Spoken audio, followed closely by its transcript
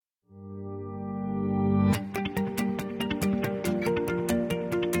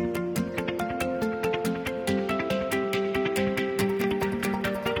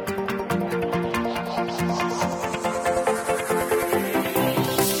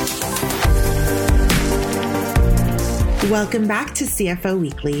Welcome back to CFO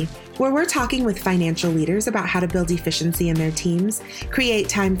Weekly, where we're talking with financial leaders about how to build efficiency in their teams, create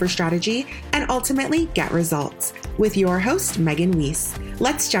time for strategy, and ultimately get results. With your host, Megan Weiss.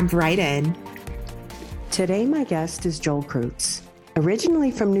 Let's jump right in. Today, my guest is Joel Krutz.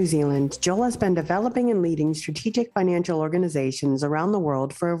 Originally from New Zealand, Joel has been developing and leading strategic financial organizations around the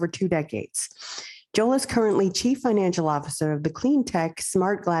world for over 2 decades. Joel is currently Chief Financial Officer of the clean tech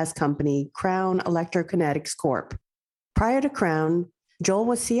smart glass company, Crown Electrokinetics Corp. Prior to Crown, Joel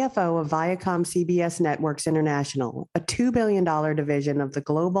was CFO of Viacom CBS Networks International, a $2 billion division of the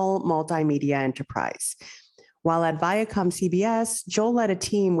global multimedia enterprise. While at Viacom CBS, Joel led a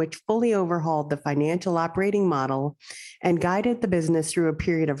team which fully overhauled the financial operating model and guided the business through a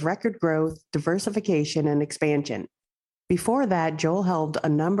period of record growth, diversification, and expansion. Before that, Joel held a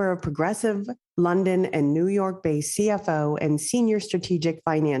number of progressive London and New York-based CFO and senior strategic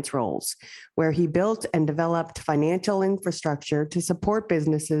finance roles, where he built and developed financial infrastructure to support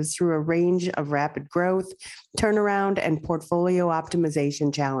businesses through a range of rapid growth, turnaround, and portfolio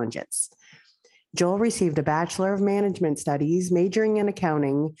optimization challenges. Joel received a Bachelor of Management Studies, majoring in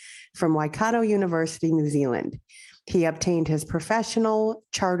accounting from Waikato University, New Zealand. He obtained his professional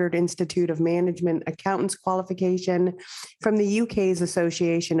Chartered Institute of Management Accountants qualification from the UK's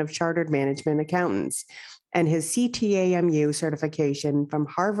Association of Chartered Management Accountants and his CTAMU certification from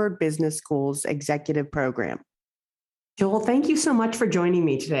Harvard Business School's executive program. Joel, thank you so much for joining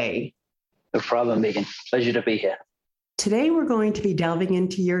me today. No problem, Megan. Pleasure to be here. Today, we're going to be delving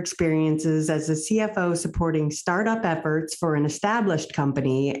into your experiences as a CFO supporting startup efforts for an established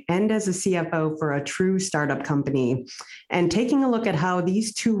company and as a CFO for a true startup company, and taking a look at how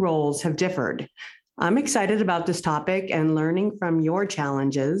these two roles have differed. I'm excited about this topic and learning from your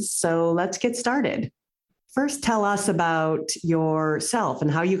challenges, so let's get started. First, tell us about yourself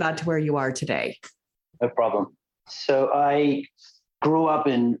and how you got to where you are today. No problem. So I grew up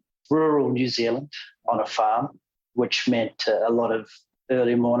in rural New Zealand on a farm, which meant a lot of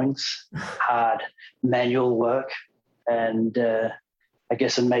early mornings, hard manual work, and I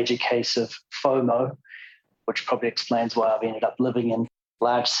guess a major case of FOMO, which probably explains why I've ended up living in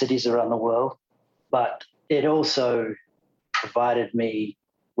large cities around the world. But it also provided me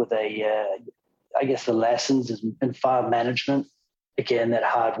with the lessons in farm management. Again, that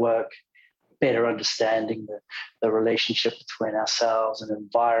hard work, better understanding the relationship between ourselves and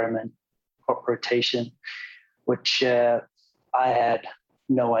environment, crop rotation, which I had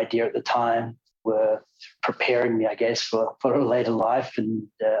no idea at the time were preparing me, I guess, for a later life and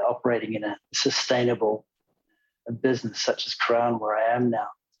operating in a sustainable business such as Crown, where I am now.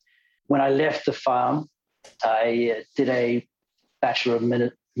 When I left the farm, I did a Bachelor of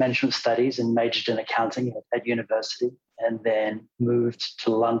Management Studies and majored in accounting at university, and then moved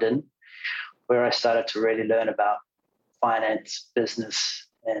to London, where I started to really learn about finance, business,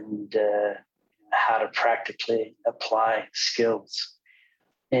 and how to practically apply skills.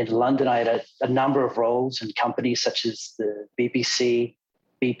 In London, I had a number of roles in companies such as the BBC,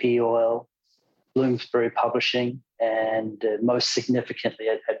 BP Oil, Bloomsbury Publishing, and most significantly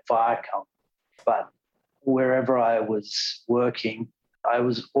at Viacom. But wherever I was working, I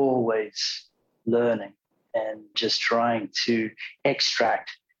was always learning and just trying to extract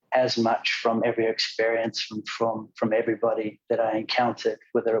as much from every experience from everybody that I encountered,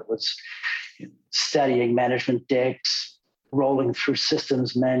 whether it was studying management decks, rolling through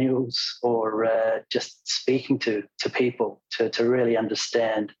systems manuals, or just speaking to people to really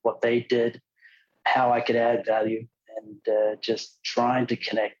understand what they did, how I could add value, and just trying to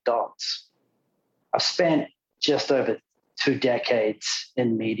connect dots. I've spent just over 2 decades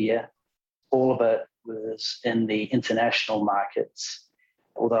in media. All of it was in the international markets,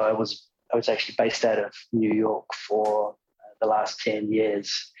 although I was actually based out of New York for the last 10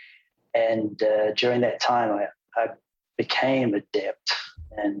 years. And during that time, I became adept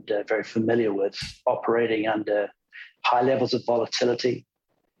and very familiar with operating under high levels of volatility,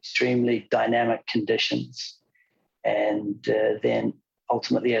 extremely dynamic conditions, and then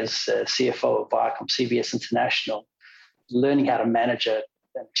ultimately as CFO of Viacom CBS International, learning how to manage an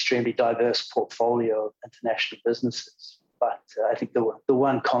extremely diverse portfolio of international businesses. But I think the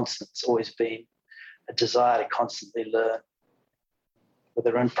one constant's always been a desire to constantly learn,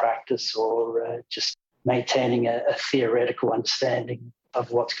 whether in practice or just maintaining a theoretical understanding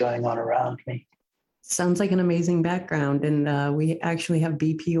of what's going on around me. Sounds like an amazing background. And we actually have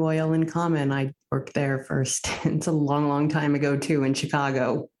BP Oil in common. I worked there first. It's a long, long time ago, too, in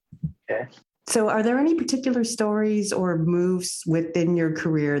Chicago. Okay. So are there any particular stories or moves within your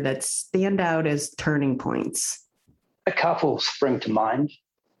career that stand out as turning points? A couple spring to mind.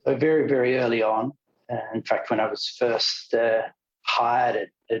 So very, very early on, In fact, when I was first hired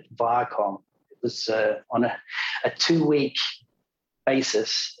at Viacom, it was on a 2-week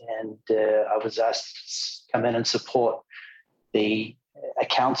basis, and I was asked to come in and support the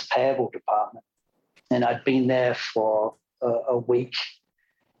accounts payable department. And I'd been there for a week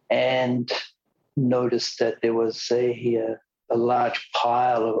and noticed that there was a large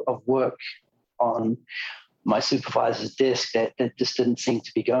pile of work on my supervisor's desk that just didn't seem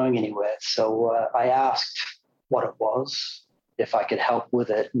to be going anywhere. So I asked what it was, if I could help with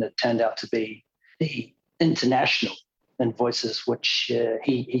it, and it turned out to be the international invoices, which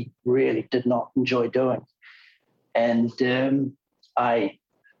he really did not enjoy doing. And I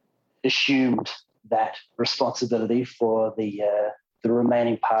assumed that responsibility for the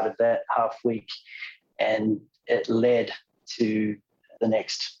remaining part of that half week, and it led to the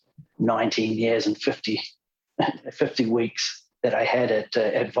next 19 years and 50 weeks that I had at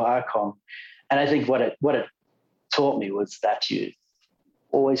Viacom. And I think what it taught me was that you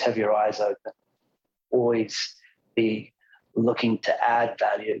always have your eyes open, always be looking to add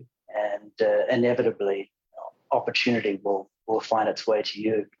value, and inevitably opportunity will find its way to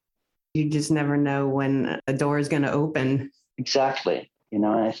you. You just never know when a door is going to open. Exactly. And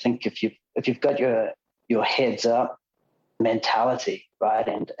I think if you've got your heads up mentality, right,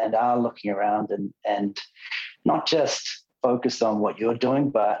 and are looking around and not just focused on what you're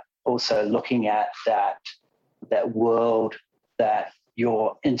doing, but also looking at that world that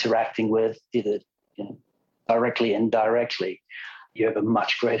you're interacting with, either directly, indirectly, you have a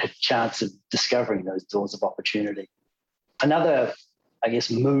much greater chance of discovering those doors of opportunity. Another, I guess,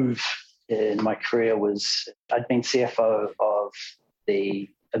 move in my career was I'd been CFO of the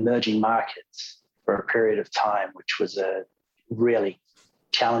emerging markets for a period of time, which was a really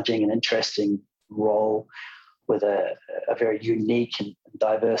challenging and interesting role with a very unique and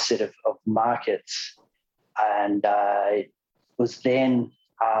diverse set of markets. And I was then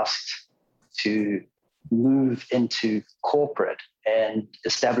asked to move into corporate and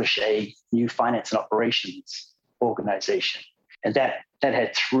establish a new finance and operations organization. And that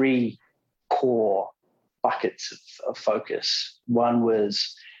had 3 core buckets of focus. One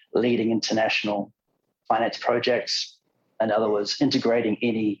was leading international finance projects. Another was integrating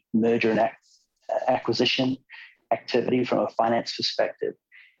any merger and acquisition activity from a finance perspective.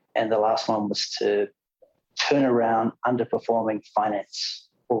 And the last one was to turn around underperforming finance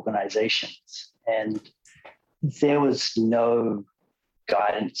organizations. And there was no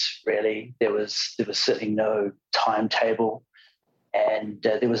guidance, really. There was certainly no timetable, and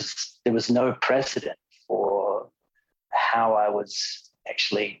there was no precedent for how I was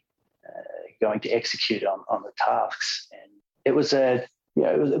actually going to execute on the tasks. And it was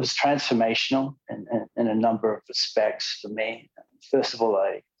it was transformational in a number of respects for me. First of all,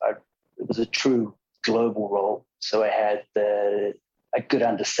 it was a true global role, so I had a good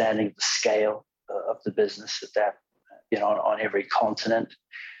understanding of the scale of the business at that, on every continent.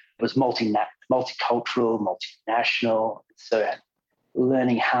 It was multicultural, multinational. So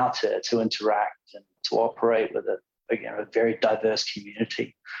learning how to interact and to operate with a very diverse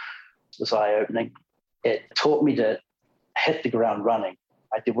community was eye-opening. It taught me to hit the ground running.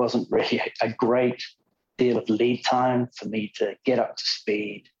 There wasn't really a great deal of lead time for me to get up to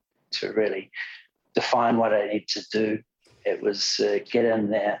speed, to really define what I need to do. It was get in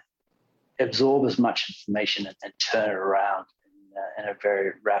there, absorb as much information and turn it around in a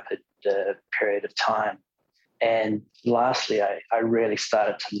very rapid period of time. And lastly, I really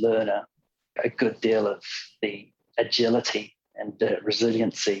started to learn a good deal of the agility and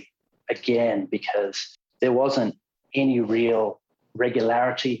resiliency again, because there wasn't any real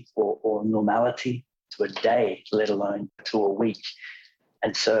regularity or normality to a day, let alone to a week.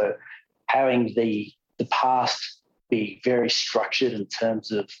 And so having the past be very structured in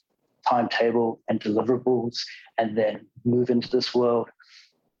terms of timetable and deliverables, and then move into this world,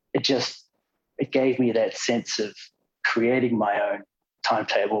 it gave me that sense of creating my own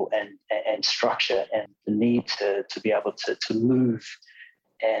timetable and structure, and the need to be able to move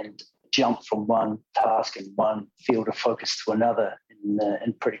and jump from one task and one field of focus to another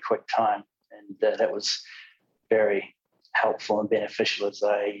in pretty quick time. And that was very helpful and beneficial as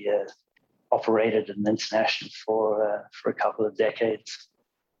I operated in international for a couple of decades.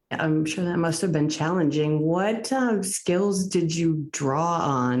 I'm sure that must have been challenging. What skills did you draw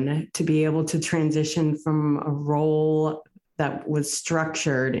on to be able to transition from a role that was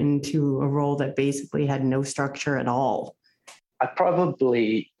structured into a role that basically had no structure at all? I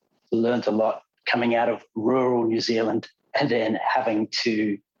probably learned a lot coming out of rural New Zealand and then having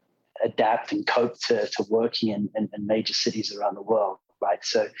to adapt and cope to working in major cities around the world, right?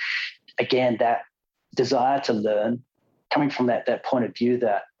 So again, that desire to learn, coming from that point of view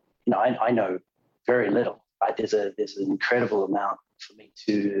that, I know very little, right? There's an incredible amount for me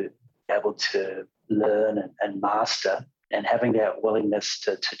to be able to learn and master, and having that willingness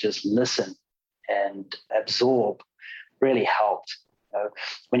to just listen and absorb really helped.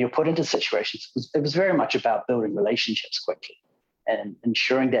 When you're put into situations, it was very much about building relationships quickly and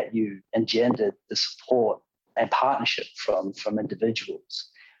ensuring that you engendered the support and partnership from individuals.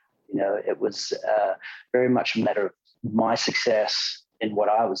 It was very much a matter of my success in what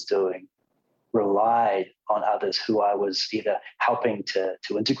I was doing relied on others who I was either helping to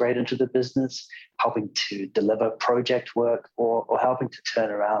integrate into the business, helping to deliver project work, or helping to turn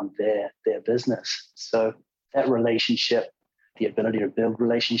around their business. So that relationship, the ability to build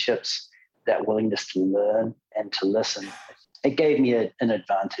relationships, that willingness to learn and to listen, it gave me an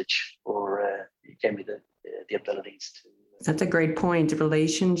advantage, or it gave me the abilities to. That's a great point.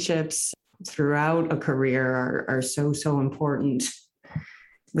 Relationships throughout a career are so important.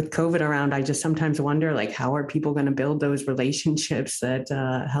 With COVID around, I just sometimes wonder, how are people going to build those relationships that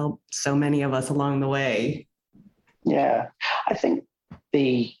help so many of us along the way? Yeah, I think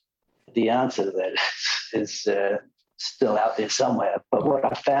the answer to that is still out there somewhere. But what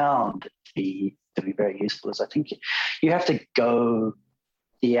I found to be very useful is I think you have to go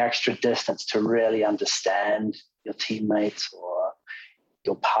the extra distance to really understand your teammates or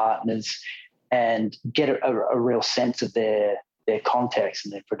your partners and get a real sense of their context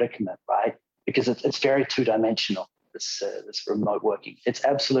and their predicament, right? Because it's very two-dimensional, this remote working. It's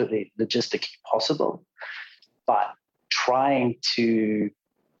absolutely logistically possible, but trying to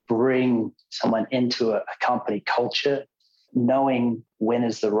bring someone into a company culture, knowing when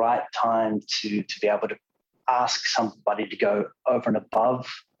is the right time to be able to ask somebody to go over and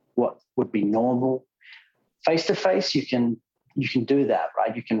above what would be normal. Face-to-face, you can do that,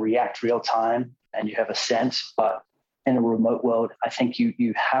 right? You can react real time and you have a sense, but in a remote world, I think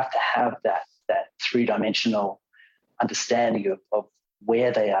you have to have that three-dimensional understanding of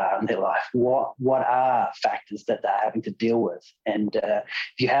where they are in their life, what are factors that they're having to deal with. And if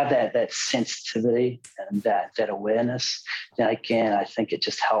you have that sensitivity and that awareness, then again, I think it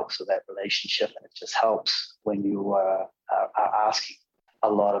just helps with that relationship, and it just helps when you are asking a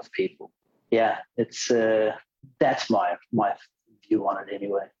lot of people. Yeah, it's that's my view on it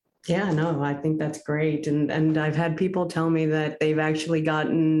anyway. Yeah, no, I think that's great. And I've had people tell me that they've actually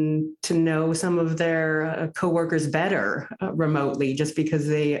gotten to know some of their coworkers better remotely, just because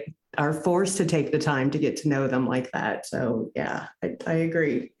they are forced to take the time to get to know them like that. So yeah, I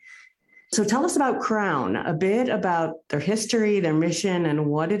agree. So tell us about Crown, a bit about their history, their mission, and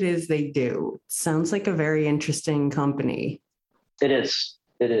what it is they do. Sounds like a very interesting company. It is.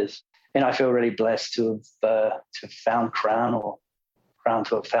 And I feel really blessed to have found Crown, or Crown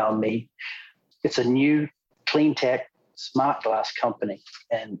to have found me. It's a new clean tech smart glass company,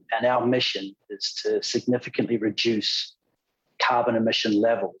 and our mission is to significantly reduce carbon emission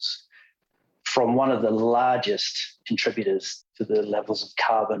levels from one of the largest contributors to the levels of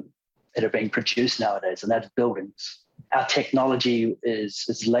carbon that are being produced nowadays, and that's buildings. Our technology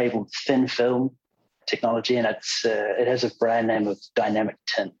is labeled thin film technology, and it has a brand name of Dynamic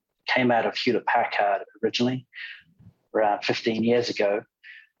Tint. It came out of Hewlett-Packard originally, around 15 years ago.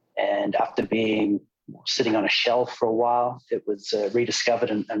 And after being sitting on a shelf for a while, it was rediscovered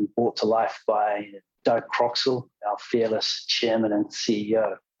and brought to life by Doug Croxall, our fearless chairman and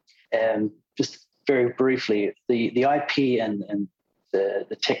CEO. And just very briefly, the IP and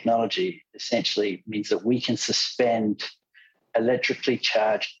the technology essentially means that we can suspend electrically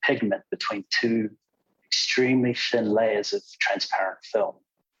charged pigment between two extremely thin layers of transparent film.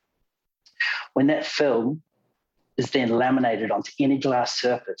 When that film is then laminated onto any glass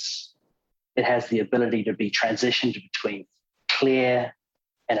surface, it has the ability to be transitioned between clear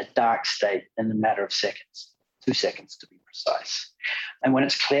and a dark state in a matter of seconds, 2 seconds to be precise. And when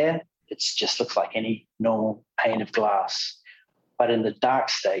it's clear, it just looks like any normal pane of glass. But in the dark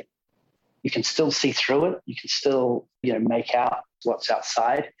state, you can still see through it. You can still, make out what's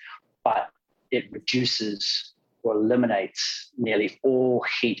outside, but it reduces or eliminates nearly all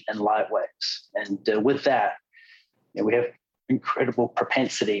heat and light waves. And with that, we have incredible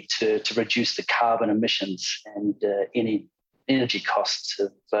propensity to reduce the carbon emissions and any energy costs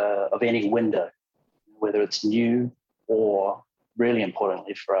of any window, whether it's new or, really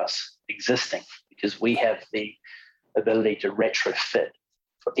importantly for us, existing, because we have the ability to retrofit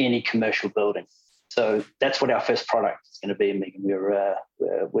for any commercial building. So that's what our first product is going to be, Megan.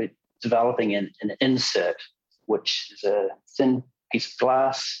 We're developing an insert, which is a thin piece of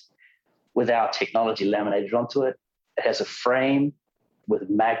glass with our technology laminated onto it. It has a frame with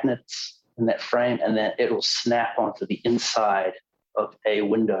magnets in that frame, and then it will snap onto the inside of a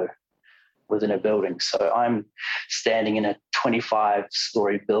window within a building. So I'm standing in a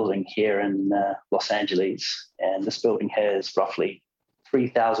 25-story building here in Los Angeles, and this building has roughly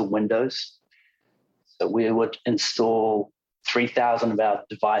 3,000 windows. So we would install 3,000 of our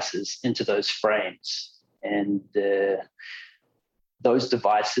devices into those frames, and those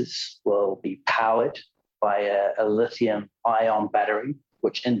devices will be powered by a lithium-ion battery,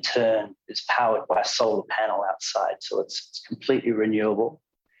 which in turn is powered by a solar panel outside. So it's completely renewable.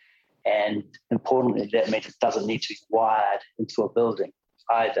 And importantly, that means it doesn't need to be wired into a building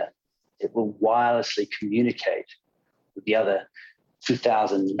either. It will wirelessly communicate with the other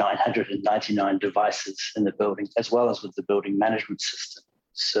 2,999 devices in the building, as well as with the building management system.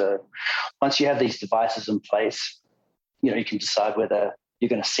 So once you have these devices in place, you can decide whether you're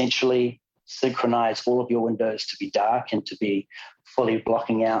going to essentially synchronize all of your windows to be dark and to be fully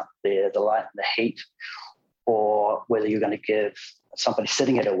blocking out the light and the heat, or whether you're going to give somebody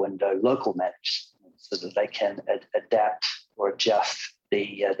sitting at a window local manage so that they can adapt or adjust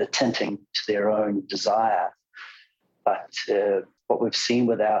the tinting to their own desire. But what we've seen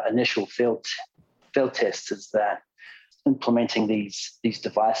with our initial field tests is that implementing these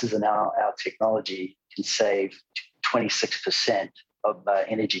devices in our technology can save 26% of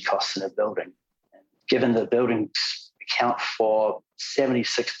energy costs in a building. And given the buildings account for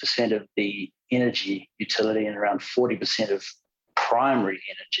 76% of the energy utility and around 40% of primary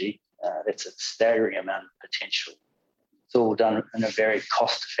energy, that's a staggering amount of potential. It's all done in a very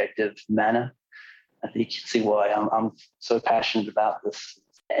cost-effective manner. I think you can see why I'm so passionate about this.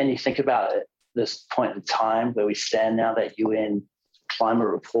 And you think about it, this point in time where we stand now, that UN climate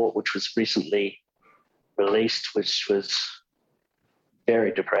report, which was recently released, which was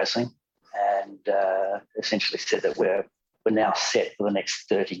very depressing, and essentially said that we're now set for the next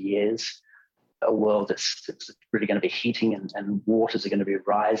 30 years, a world that's really going to be heating and waters are going to be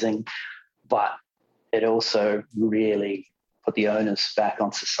rising. But it also really put the onus back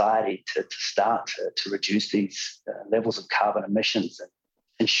on society to start to reduce these levels of carbon emissions and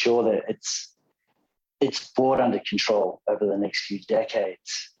ensure that it's brought under control over the next few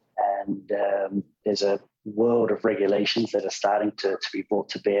decades. And there's a world of regulations that are starting to be brought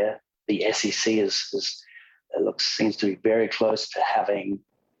to bear. The SEC seems to be very close to having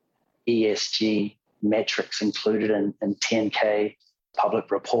ESG metrics included in 10K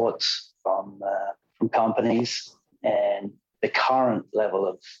public reports from companies. And the current level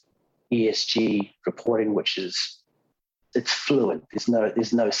of ESG reporting, it's fluid.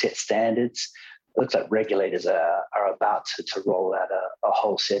 There's no set standards. It looks like regulators are about to roll out a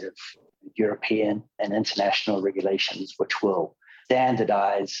whole set of European and international regulations, which will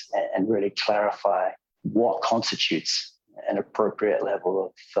standardize and really clarify what constitutes an appropriate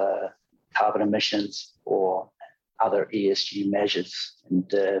level of carbon emissions or other ESG measures.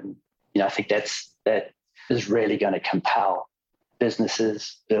 And I think that is really going to compel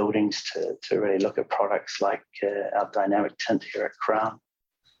businesses, buildings to really look at products like our dynamic tint here at Crown.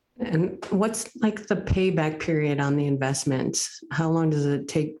 And what's like the payback period on the investment? How long does it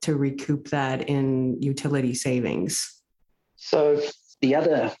take to recoup that in utility savings? So the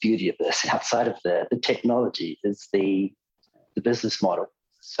other beauty of this, outside of the technology, is the business model.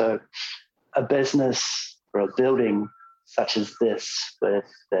 So a business or a building such as this with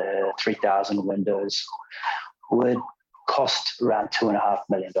 3,000 windows would cost around $2.5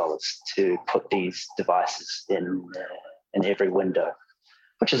 million to put these devices in every window,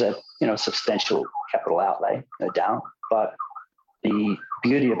 which is a substantial capital outlay, no doubt. But the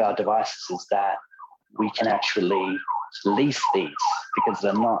beauty of our devices is that we can actually lease these because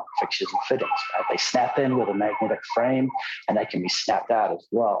they're not fixtures and fittings. Right? They snap in with a magnetic frame and they can be snapped out as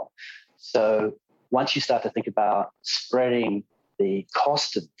well. So once you start to think about spreading the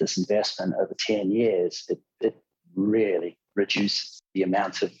cost of this investment over 10 years, it really reduces the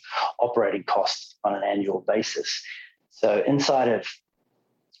amount of operating costs on an annual basis. So inside of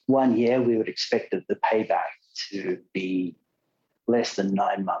 1 year, we would expect the payback to be less than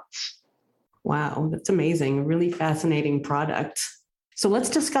 9 months. Wow, that's amazing. A really fascinating product. So let's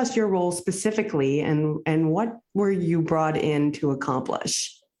discuss your role specifically and what were you brought in to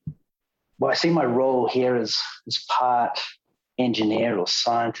accomplish? Well, I see my role here as part engineer or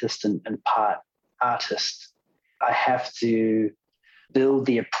scientist and part artist. I have to build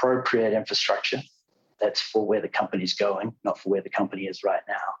the appropriate infrastructure that's for where the company's going, not for where the company is right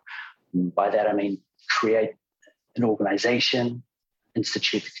now. By that, I mean create an organization,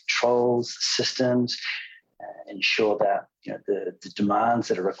 institute the controls, systems, ensure that the demands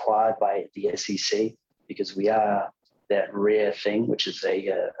that are required by the SEC, because we are that rare thing, which is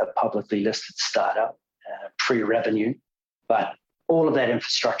a publicly listed startup, pre-revenue. But all of that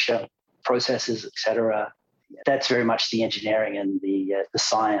infrastructure, processes, et cetera, that's very much the engineering and the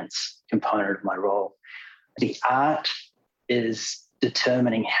science component of my role. The art is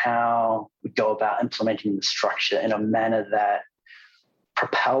determining how we go about implementing the structure in a manner that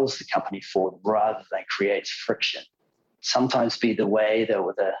propels the company forward rather than creates friction. Sometimes be the way that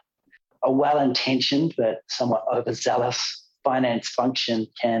with a well-intentioned but somewhat overzealous finance function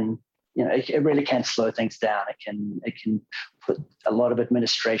can, it really can slow things down. It can put a lot of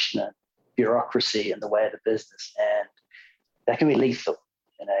administration and bureaucracy in the way of the business, and that can be lethal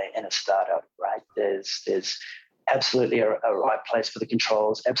in a startup, right? There's absolutely a right place for the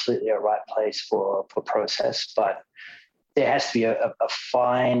controls, absolutely a right place for process, but there has to be a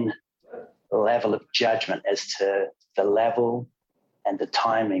fine level of judgment as to the level and the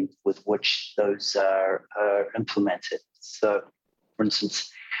timing with which those are implemented. So, for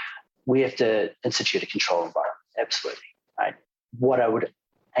instance, we have to institute a control environment, absolutely, right? What I would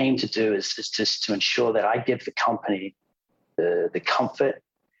aim to do is just to ensure that I give the company the comfort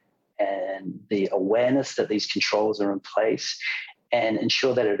and the awareness that these controls are in place, and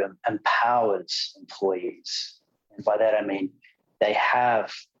ensure that it empowers employees. And by that, I mean they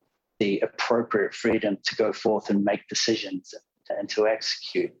have the appropriate freedom to go forth and make decisions and to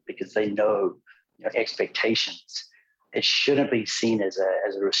execute, because they know, expectations. It shouldn't be seen as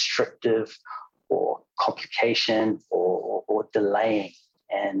a restrictive or complication or delaying.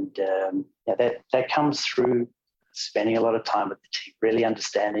 And that comes through spending a lot of time with the team, really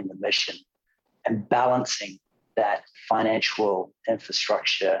understanding the mission and balancing that financial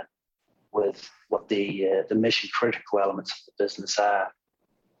infrastructure with what the mission critical elements of the business are.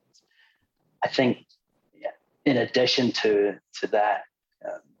 I think, in addition to that,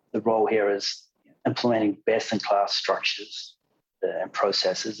 the role here is implementing best-in-class structures and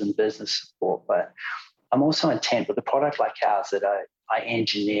processes and business support. But I'm also intent with a product like ours that I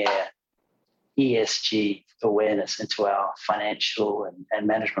engineer ESG awareness into our financial and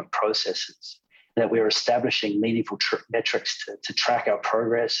management processes, that we're establishing meaningful metrics to track our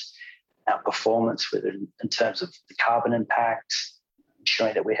progress, our performance, whether in terms of the carbon impacts,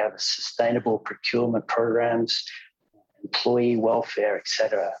 ensuring that we have sustainable procurement programs, employee welfare, et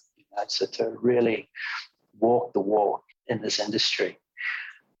cetera. So to really walk the walk in this industry.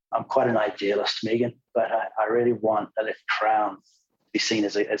 I'm quite an idealist, Megan, but I really want Crown to be seen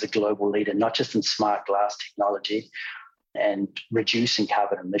as a global leader, not just in smart glass technology and reducing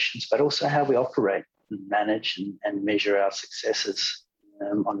carbon emissions, but also how we operate and manage and measure our successes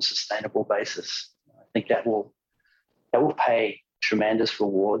on a sustainable basis. I think that will pay tremendous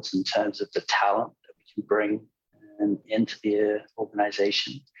rewards in terms of the talent that we can bring into the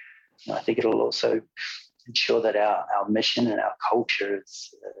organization. I think it'll also ensure that our mission and our culture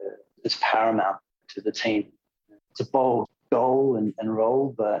is paramount to the team. It's a bold goal and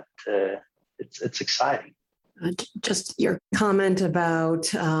role, but it's exciting. Just your comment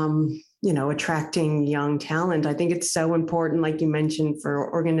about attracting young talent. I think it's so important, like you mentioned,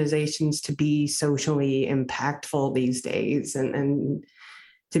 for organizations to be socially impactful these days and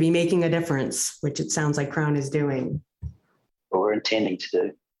to be making a difference, which it sounds like Crown is doing. What we're intending to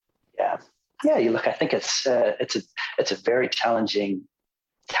do. Yeah. You look. I think it's a very challenging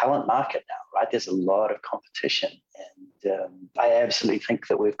talent market now, right? There's a lot of competition, and I absolutely think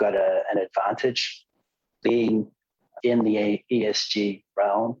that we've got an advantage being in the ESG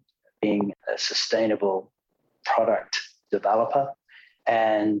realm, being a sustainable product developer,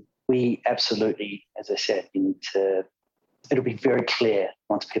 and we absolutely, as I said, it'll be very clear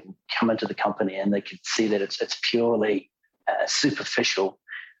once people come into the company and they can see that it's purely superficial.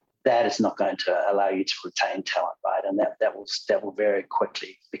 That is not going to allow you to retain talent, right? And that will very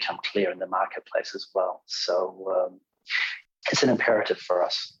quickly become clear in the marketplace as well. So it's an imperative for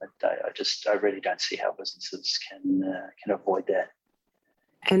us. I really don't see how businesses can avoid that.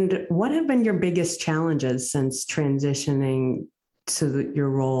 And what have been your biggest challenges since transitioning to your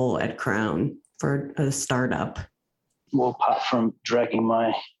role at Crown for a startup? Well, apart from dragging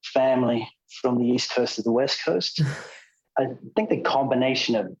my family from the East Coast to the West Coast, I think the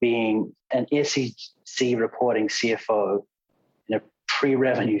combination of being an SEC reporting CFO in a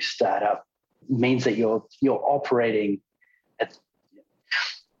pre-revenue startup means that you're operating at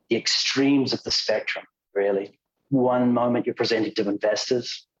the extremes of the spectrum, really. One moment you're presenting to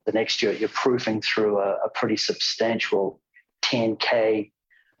investors, the next year you're proofing through a pretty substantial 10K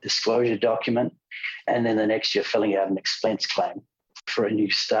disclosure document, and then the next year filling out an expense claim for a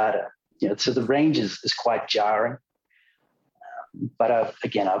new starter. So the range is quite jarring. But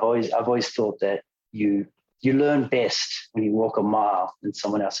I've always thought that you you learn best when you walk a mile in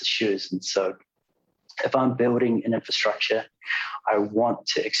someone else's shoes. And so if I'm building an infrastructure, I want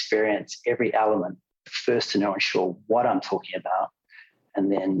to experience every element first to know and sure what I'm talking about,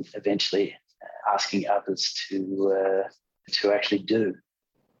 and then eventually asking others to actually do.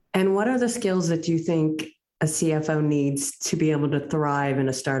 And what are the skills that you think a CFO needs to be able to thrive in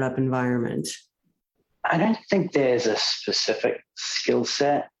a startup environment? I don't think there's a specific skill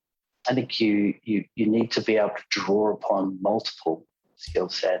set. I think you need to be able to draw upon multiple skill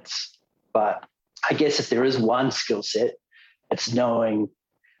sets. But I guess if there is one skill set, it's knowing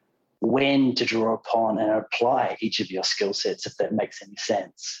when to draw upon and apply each of your skill sets, if that makes any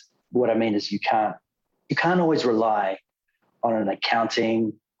sense. What I mean is you can't always rely on an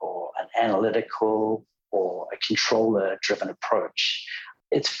accounting or an analytical or a controller-driven approach.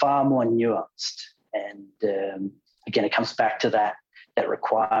 It's far more nuanced. And again, it comes back to that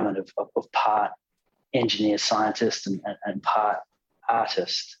requirement of part engineer, scientist, and part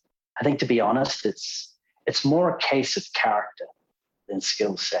artist. I think, to be honest, it's more a case of character than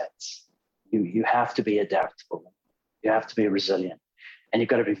skill sets. You have to be adaptable. You have to be resilient. And you've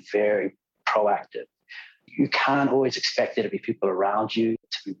got to be very proactive. You can't always expect there to be people around you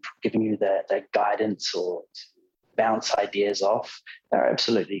to be giving you that guidance or to bounce ideas off. There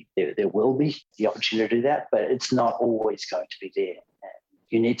will be the opportunity to do that, but it's not always going to be there. And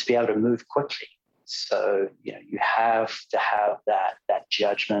you need to be able to move quickly. So, you have to have that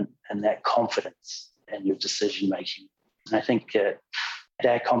judgment and that confidence in your decision making. And I think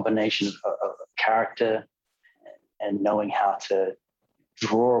that combination of character and knowing how to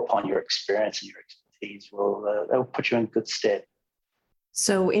draw upon your experience and your expertise will put you in good stead.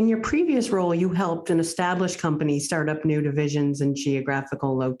 So in your previous role, you helped an established company start up new divisions and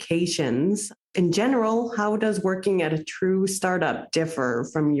geographical locations. In general, how does working at a true startup differ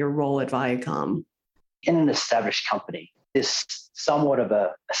from your role at Viacom? In an established company, there's somewhat of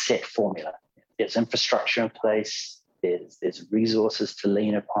a set formula. There's infrastructure in place, there's resources to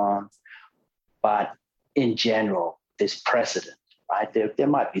lean upon, but in general, there's precedent, right? There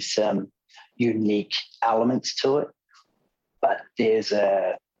might be some unique elements to it, but there's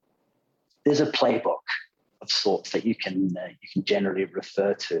a playbook of sorts that you can generally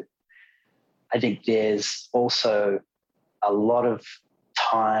refer to. I think there's also a lot of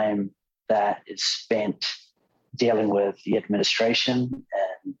time that is spent dealing with the administration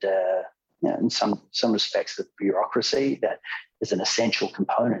and in some respects the bureaucracy that is an essential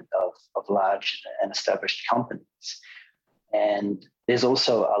component of large and established companies. And there's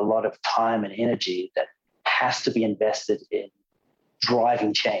also a lot of time and energy that has to be invested in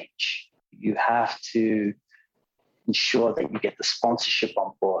driving change. You have to ensure that you get the sponsorship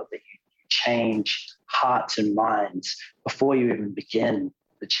on board, that you change hearts and minds before you even begin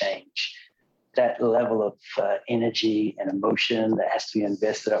the change. That level of energy and emotion that has to be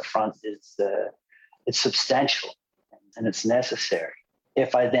invested up front is it's substantial and it's necessary.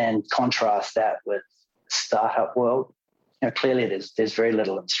 If I then contrast that with the startup world, clearly there's very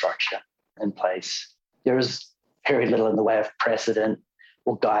little structure in place. There is very little in the way of precedent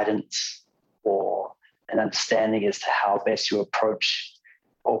or guidance or an understanding as to how best you approach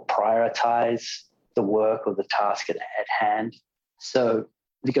or prioritize the work or the task at hand. So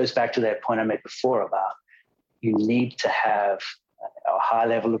it goes back to that point I made before about you need to have a high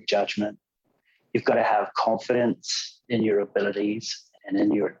level of judgment. You've got to have confidence in your abilities and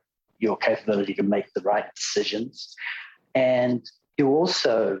in your capability to make the right decisions. And you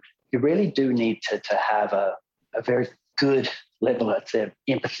really do need to have a very good level of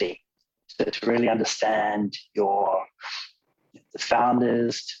empathy to really understand the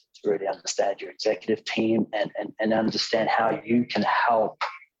founders, to really understand your executive team and understand how you can help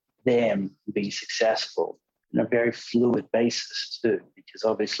them be successful on a very fluid basis too, because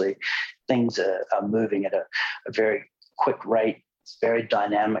obviously things are moving at a very quick rate. It's very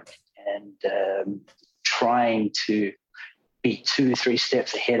dynamic, and trying to be 2-3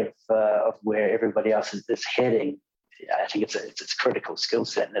 steps ahead of where everybody else is heading, I think it's a critical skill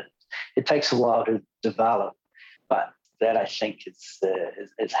set, and it takes a while to develop, but that I think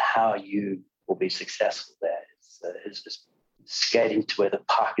is how you will be successful there. Is just skating to where the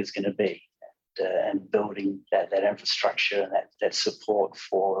puck is going to be and building that infrastructure and that support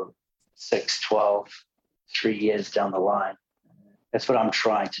for 6, 12, 3 years down the line. That's what I'm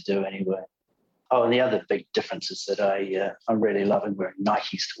trying to do anyway. Oh, and the other big difference is that I'm really loving wearing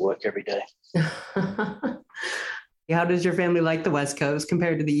Nikes to work every day. How does your family like the West Coast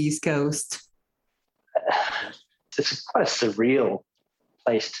compared to the East Coast? It's quite a surreal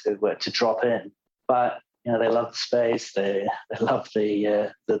place to drop in, but they love the space. They love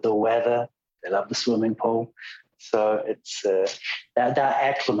the weather. They love the swimming pool. So it's they're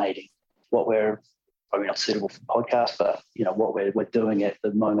acclimating. What we're probably not suitable for podcasts, but what we're doing at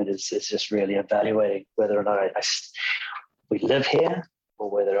the moment is just really evaluating whether or not we live here or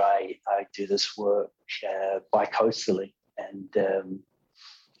whether I do this work bi-coastally. And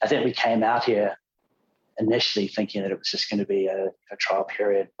I think we came out here initially thinking that it was just going to be a trial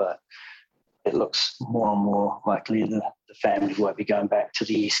period, but it looks more and more likely the family won't be going back to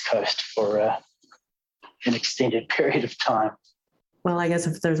the East Coast for an extended period of time. Well, I guess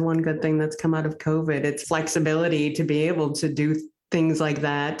if there's one good thing that's come out of COVID, it's flexibility to be able to do things like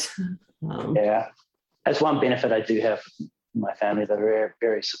that. Yeah, that's one benefit I do have. My family, they're very,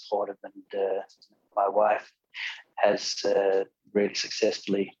 very supportive, and my wife has really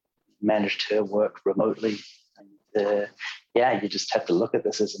successfully managed her work remotely. And you just have to look at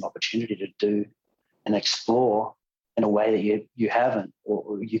this as an opportunity to do and explore in a way that you haven't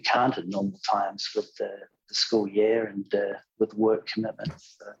or you can't at normal times with the school year and with work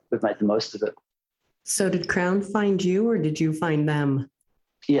commitments. We've made the most of it. So did Crown find you or did you find them?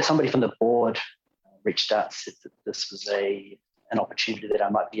 Yeah, somebody from the board reached out and said that this was an opportunity that I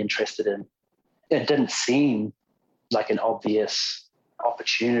might be interested in. It didn't seem like an obvious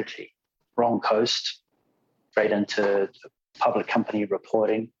opportunity. Wrong coast, straight into public company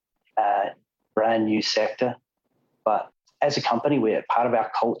reporting, brand new sector. But as a company, part of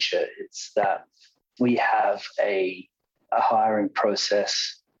our culture is that we have a hiring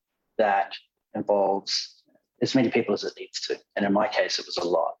process that involves as many people as it needs to. And in my case, it was a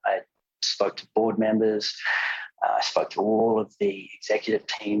lot. I spoke to board members. I spoke to all of the executive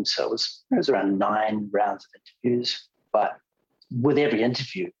team. So it was around 9 rounds of interviews. But with every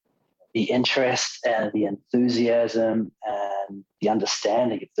interview, the interest and the enthusiasm and the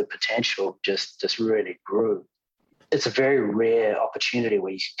understanding of the potential just really grew. It's a very rare opportunity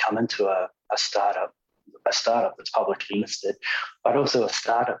where you can come into a startup that's publicly listed, but also a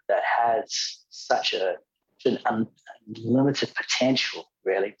startup that has such an unlimited potential,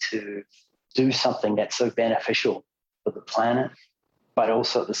 really, to do something that's so beneficial for the planet, but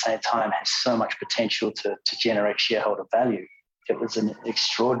also at the same time has so much potential to generate shareholder value. It was an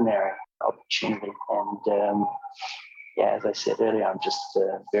extraordinary opportunity. And as I said earlier, I'm just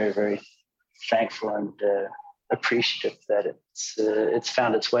very, very thankful and appreciative that it's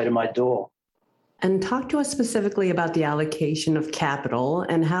found its way to my door. And talk to us specifically about the allocation of capital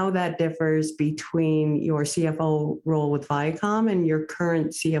and how that differs between your CFO role with Viacom and your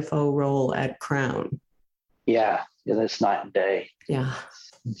current CFO role at Crown. Yeah, that's night and day. Yeah.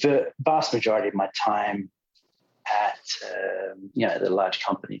 The vast majority of my time at the large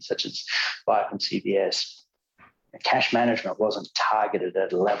companies such as Viacom, CBS, cash management wasn't targeted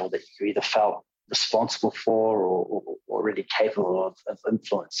at a level that you either felt responsible for or already capable of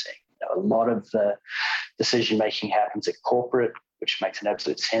influencing. A lot of the decision making happens at corporate, which makes an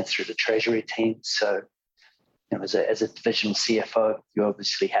absolute sense through the treasury team. So, as a divisional CFO, you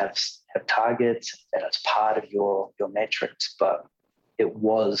obviously have targets, and it's part of your metrics. But it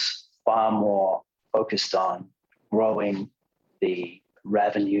was far more focused on growing the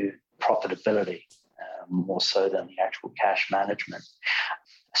revenue profitability, more so than the actual cash management.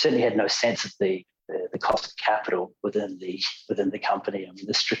 I certainly had no sense of the cost of capital within the company. I mean,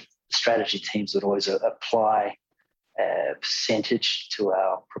 the strategy teams would always apply a percentage to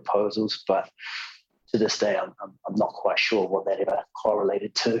our proposals, but to this day, I'm not quite sure what that ever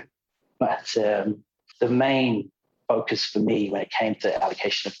correlated to. But the main focus for me when it came to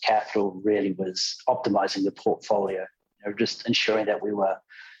allocation of capital really was optimizing the portfolio, just ensuring that we were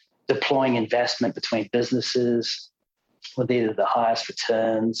deploying investment between businesses with either the highest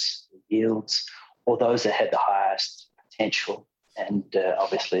returns, yields, or those that had the highest potential. And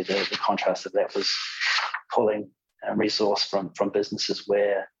obviously the contrast of that was pulling resource from businesses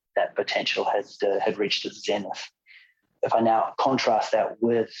where that potential had reached its zenith. If I now contrast that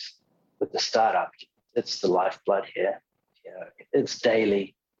with the startup, it's the lifeblood here. It's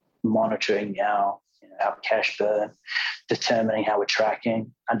daily monitoring our cash burn, determining how we're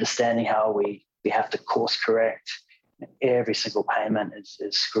tracking, understanding how we have to course correct. Every single payment is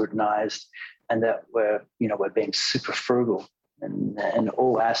scrutinized, and that we're being super frugal in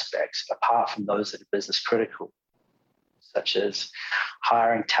all aspects, apart from those that are business critical, such as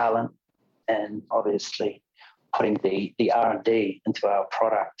hiring talent and obviously putting the R&D into our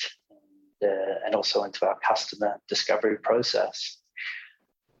product and also into our customer discovery process.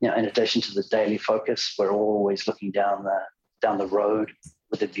 In addition to the daily focus, we're always looking down the road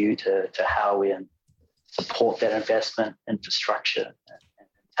with a view to how we support that investment, infrastructure, and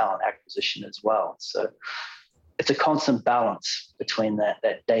talent acquisition as well. So it's a constant balance between that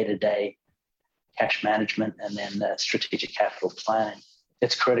day-to-day cash management, and then strategic capital planning.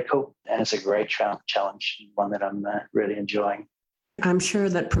 It's critical, and it's a great challenge, one that I'm really enjoying. I'm sure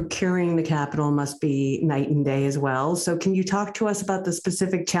that procuring the capital must be night and day as well. So can you talk to us about the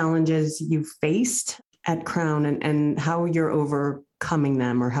specific challenges you've faced at Crown and how you're overcoming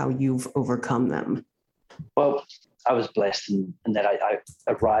them or how you've overcome them? Well, I was blessed in that I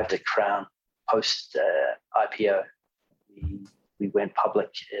arrived at Crown post IPO. We went public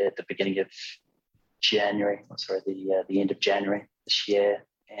at the beginning of January, the end of January this year.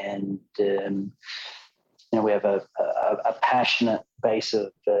 And we have a passionate base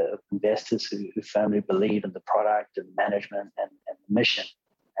of investors who firmly believe in the product and management and the mission.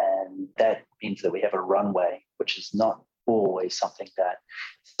 And that means that we have a runway, which is not always something that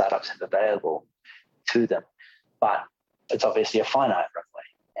startups have available to them. But it's obviously a finite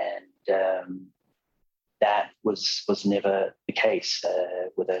runway. And that was never the case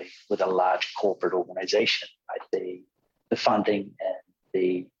with a large corporate organization. Right? The funding and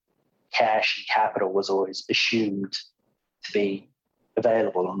the cash and capital was always assumed to be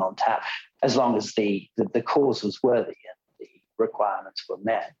available and on tap, as long as the cause was worthy and the requirements were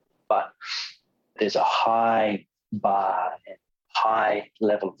met. But there's a high bar and high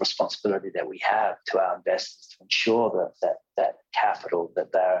level of responsibility that we have to our investors to ensure that capital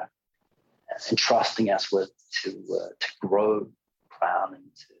that they're entrusting us with to grow Crown and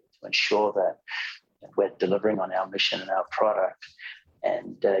to ensure that we're delivering on our mission and our product.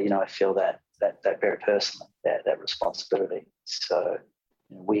 And I feel that very personally, that responsibility. So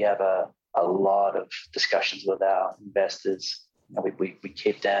we have a lot of discussions with our investors. We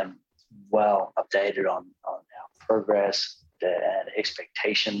keep them well updated on our progress and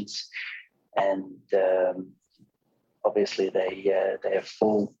expectations, and obviously they have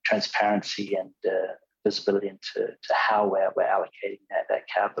full transparency and visibility into how we're allocating that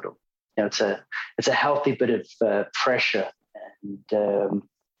capital. It's a healthy bit of pressure and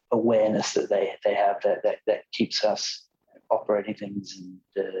awareness that they have that keeps us operating things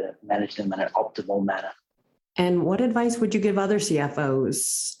and managing them in an optimal manner. And what advice would you give other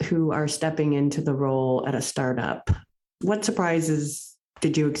CFOs who are stepping into the role at a startup? What surprises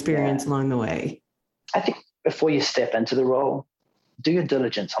did you experience along the way? I think before you step into the role, do your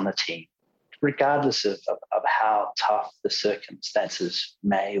diligence on the team, regardless of how tough the circumstances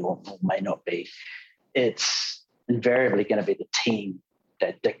may or may not be. It's invariably going to be the team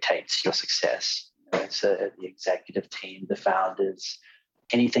that dictates your success. So the executive team, the founders,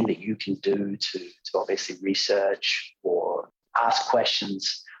 anything that you can do to obviously research or ask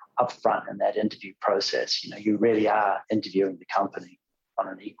questions up front in that interview process. You really are interviewing the company on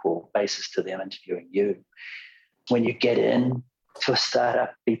an equal basis to them interviewing you. When you get in to a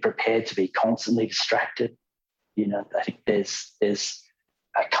startup, be prepared to be constantly distracted. I think there's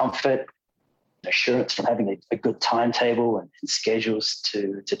a comfort, assurance from having a good timetable and schedules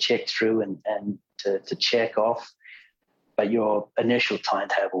to check through and to check off. But your initial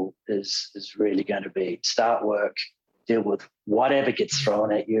timetable is really going to be start work, deal with whatever gets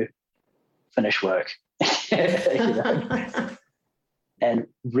thrown at you, finish work, and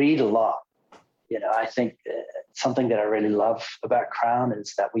read a lot. I think something that I really love about Crown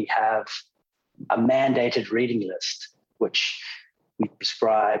is that we have a mandated reading list, which we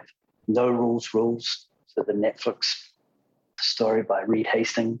prescribe. No rules. So the Netflix story by Reed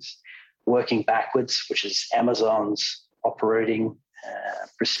Hastings, Working Backwards, which is Amazon's operating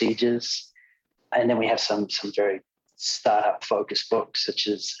procedures. And then we have some very startup focused books, such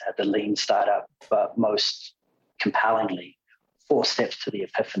as The Lean Startup, but most compellingly, 4 Steps to the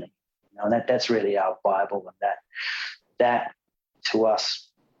Epiphany. And that's really our Bible, and that to us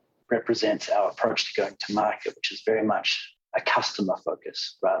represents our approach to going to market, which is very much a customer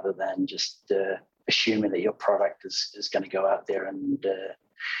focus rather than just assuming that your product is going to go out there and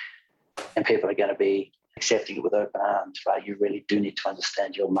people are going to be accepting it with open arms, right? You really do need to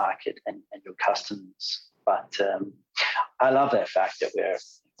understand your market and your customers. But I love that fact that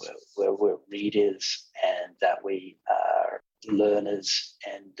we're readers and that we are learners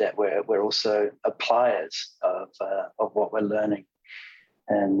and that we're also appliers of what we're learning.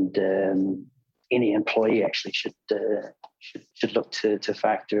 And any employee actually should look to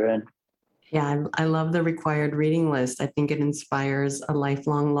factor in. Yeah, I love the required reading list. I think it inspires a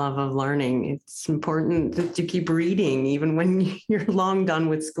lifelong love of learning. It's important to keep reading even when you're long done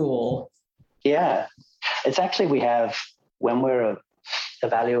with school. Yeah, it's actually when we're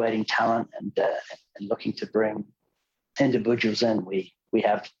evaluating talent and looking to bring individuals in, we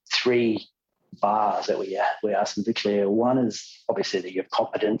have 3 bars that we ask them to clear. One is obviously that you have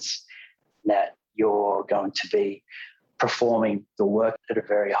competence, that you're going to be performing the work at a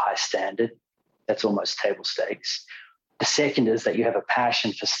very high standard, That's almost table stakes. The second is that you have a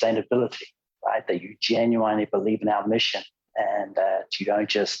passion for sustainability, right? That you genuinely believe in our mission and that you don't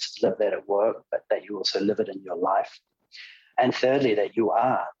just live that at work, but that you also live it in your life. And thirdly, that you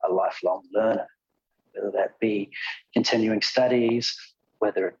are a lifelong learner, whether that be continuing studies,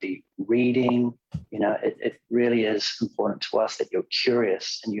 whether it be reading. It really is important to us that you're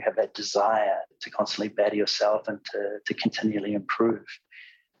curious and you have that desire to constantly better yourself and to continually improve.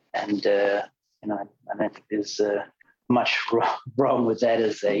 And, I don't think there's much wrong with that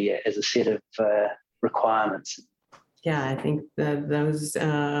as a set of requirements. Yeah, I think that those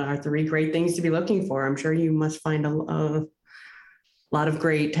are 3 great things to be looking for. I'm sure you must find a lot of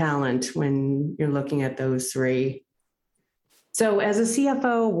great talent when you're looking at those 3. So as a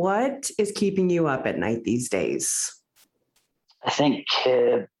CFO, what is keeping you up at night these days? I think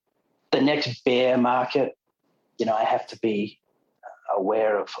the next bear market, I have to be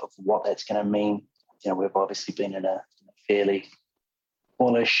aware of what that's going to mean. We've obviously been in a fairly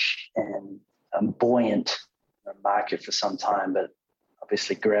bullish and buoyant market for some time, but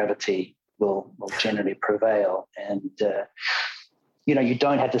obviously gravity will generally prevail. And, you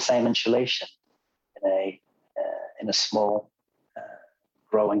don't have the same insulation in a small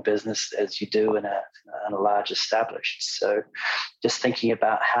growing business as you do in a large established. So just thinking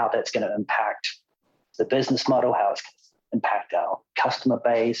about how that's going to impact the business model, how it's going to impact our customer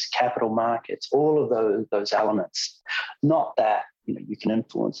base, capital markets, all of those elements. Not that you can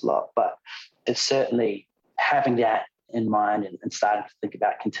influence a lot, but it's certainly having that in mind and starting to think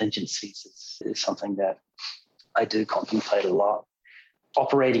about contingencies is something that I do contemplate a lot.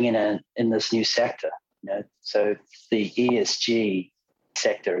 Operating in this new sector, so the ESG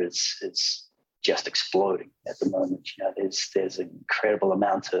sector is just exploding at the moment. There's an incredible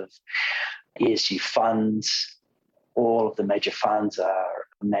amount of ESG funds. All of the major funds are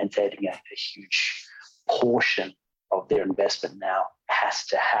mandating a huge portion of their investment now has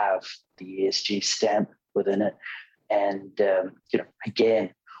to have the ESG stamp within it. And, again,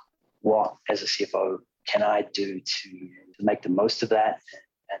 what as a CFO can I do to make the most of that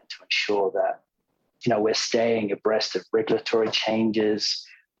and to ensure that, we're staying abreast of regulatory changes,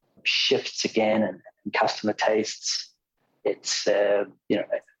 shifts again, and customer tastes. It's, a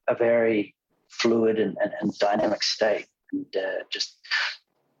very fluid and dynamic state, and just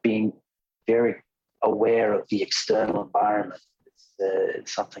being very aware of the external environment.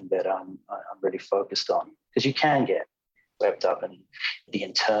 It's something that I'm really focused on, because you can get wrapped up in the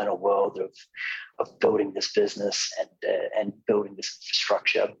internal world of building this business and building this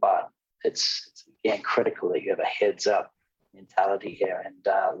infrastructure, but it's again critical that you have a heads up mentality here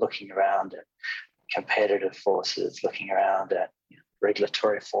and looking around at competitive forces, looking around at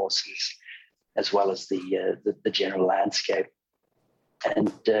regulatory forces, as well as the general landscape.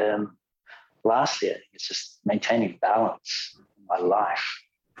 And lastly, I think it's just maintaining balance in my life.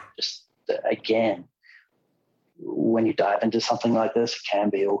 Just again, when you dive into something like this, it can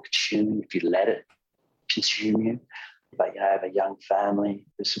be all-consuming if you let it consume you. But I have a young family,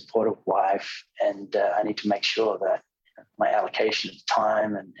 a supportive wife, and I need to make sure that my allocation of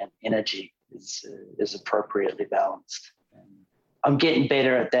time and energy is appropriately balanced. And I'm getting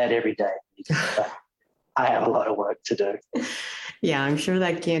better at that every day. I have a lot of work to do. Yeah, I'm sure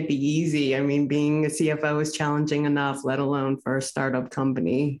that can't be easy. I mean, being a CFO is challenging enough, let alone for a startup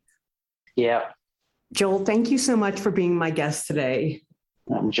company. Yeah. Joel, thank you so much for being my guest today.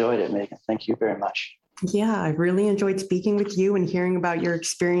 I enjoyed it, Megan. Thank you very much. Yeah, I really enjoyed speaking with you and hearing about your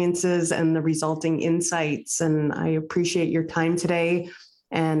experiences and the resulting insights. And I appreciate your time today.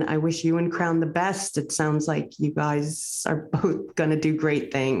 And I wish you and Crown the best. It sounds like you guys are both going to do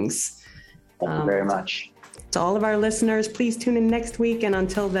great things. Thank you very much. To all of our listeners, please tune in next week. And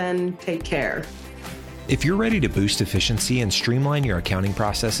until then, take care. If you're ready to boost efficiency and streamline your accounting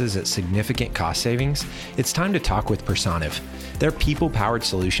processes at significant cost savings, it's time to talk with Personiv. Their people-powered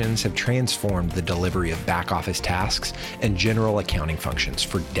solutions have transformed the delivery of back-office tasks and general accounting functions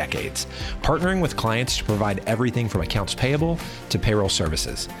for decades, partnering with clients to provide everything from accounts payable to payroll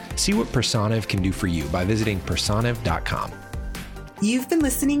services. See what Personiv can do for you by visiting personiv.com. You've been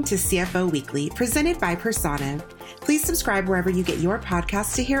listening to CFO Weekly, presented by Personiv. Please subscribe wherever you get your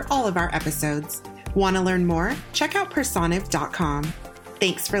podcasts to hear all of our episodes. Want to learn more? Check out personiv.com.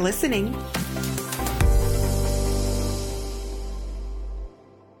 Thanks for listening.